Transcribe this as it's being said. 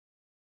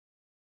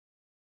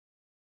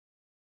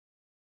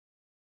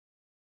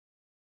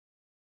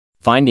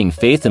Finding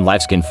faith in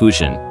life's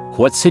confusion.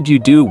 What should you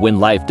do when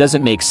life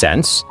doesn't make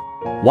sense?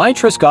 Why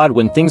trust God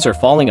when things are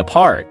falling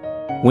apart?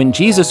 When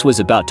Jesus was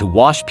about to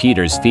wash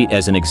Peter's feet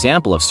as an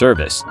example of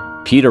service,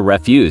 Peter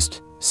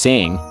refused,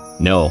 saying,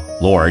 "No,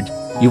 Lord,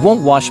 you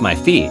won't wash my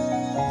feet."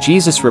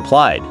 Jesus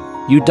replied,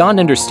 "You don't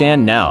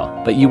understand now,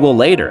 but you will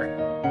later."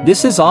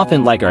 This is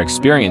often like our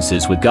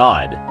experiences with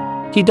God.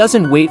 He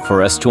doesn't wait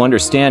for us to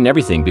understand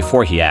everything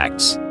before he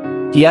acts.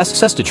 He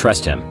asks us to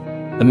trust him.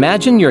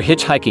 Imagine you're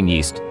hitchhiking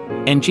east,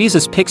 and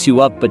Jesus picks you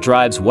up but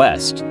drives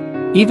west.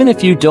 Even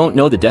if you don't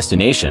know the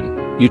destination,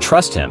 you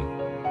trust him.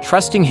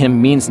 Trusting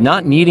him means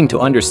not needing to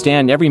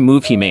understand every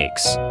move he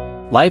makes.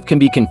 Life can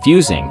be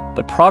confusing,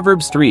 but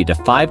Proverbs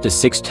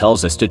 3:5-6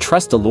 tells us to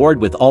trust the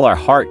Lord with all our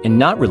heart and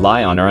not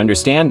rely on our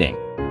understanding.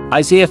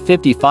 Isaiah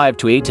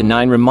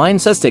 55:8-9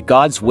 reminds us that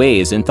God's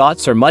ways and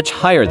thoughts are much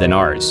higher than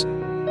ours.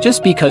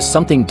 Just because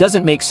something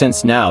doesn't make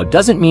sense now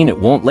doesn't mean it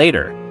won't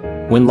later.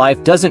 When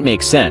life doesn't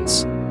make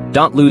sense,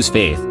 don't lose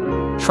faith.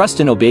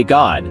 Trust and obey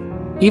God,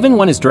 even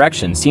when his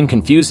directions seem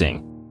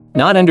confusing.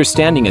 Not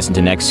understanding isn't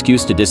an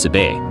excuse to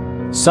disobey.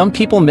 Some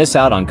people miss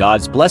out on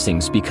God's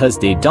blessings because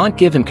they don't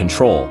give him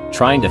control,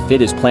 trying to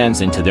fit his plans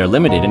into their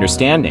limited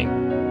understanding.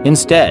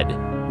 Instead,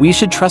 we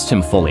should trust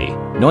him fully,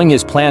 knowing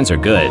his plans are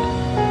good.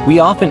 We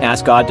often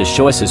ask God to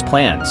show us his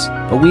plans,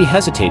 but we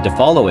hesitate to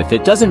follow if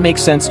it doesn't make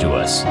sense to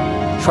us.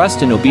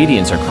 Trust and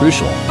obedience are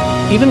crucial,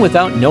 even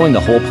without knowing the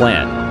whole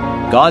plan.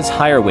 God's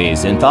higher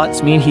ways and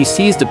thoughts mean he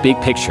sees the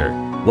big picture,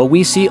 while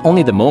we see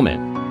only the moment.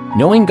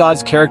 Knowing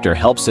God's character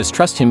helps us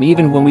trust him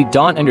even when we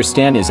don't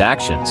understand his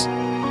actions.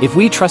 If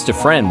we trust a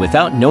friend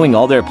without knowing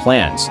all their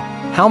plans,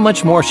 how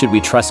much more should we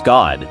trust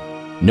God?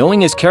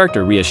 Knowing his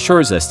character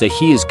reassures us that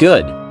he is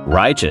good,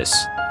 righteous,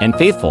 and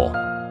faithful.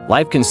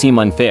 Life can seem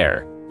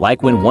unfair,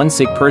 like when one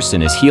sick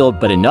person is healed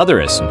but another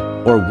isn't,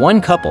 or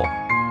one couple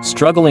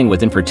struggling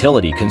with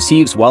infertility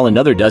conceives while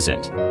another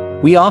doesn't.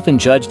 We often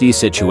judge these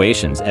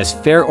situations as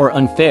fair or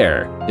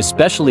unfair,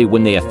 especially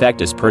when they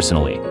affect us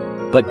personally.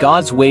 But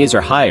God's ways are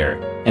higher,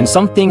 and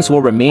some things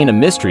will remain a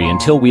mystery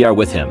until we are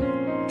with him.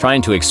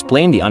 Trying to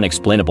explain the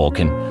unexplainable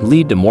can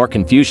lead to more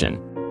confusion.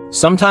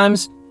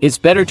 Sometimes, it's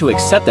better to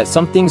accept that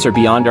some things are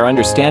beyond our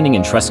understanding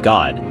and trust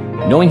God,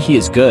 knowing he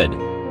is good.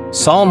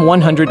 Psalm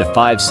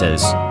 100:5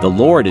 says, "The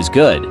Lord is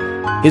good.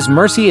 His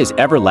mercy is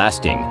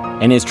everlasting,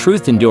 and his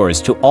truth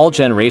endures to all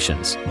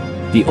generations."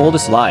 The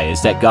oldest lie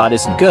is that God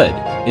isn't good,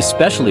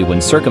 especially when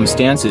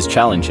circumstances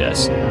challenge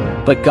us.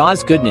 But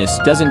God's goodness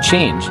doesn't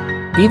change,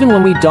 even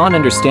when we don't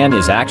understand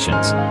his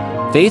actions.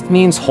 Faith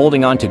means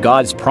holding on to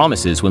God's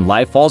promises when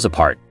life falls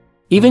apart.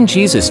 Even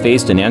Jesus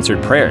faced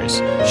unanswered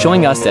prayers,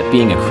 showing us that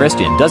being a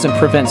Christian doesn't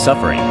prevent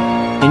suffering.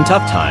 In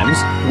tough times,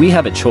 we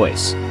have a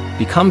choice: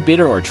 become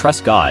bitter or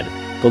trust God,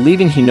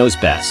 believing he knows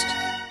best.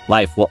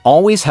 Life will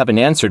always have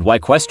unanswered why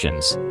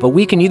questions, but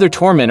we can either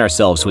torment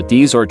ourselves with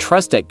these or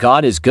trust that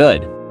God is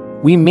good.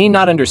 We may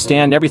not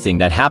understand everything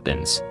that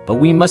happens, but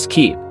we must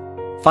keep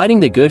fighting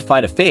the good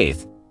fight of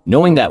faith,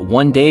 knowing that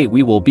one day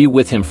we will be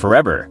with him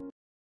forever.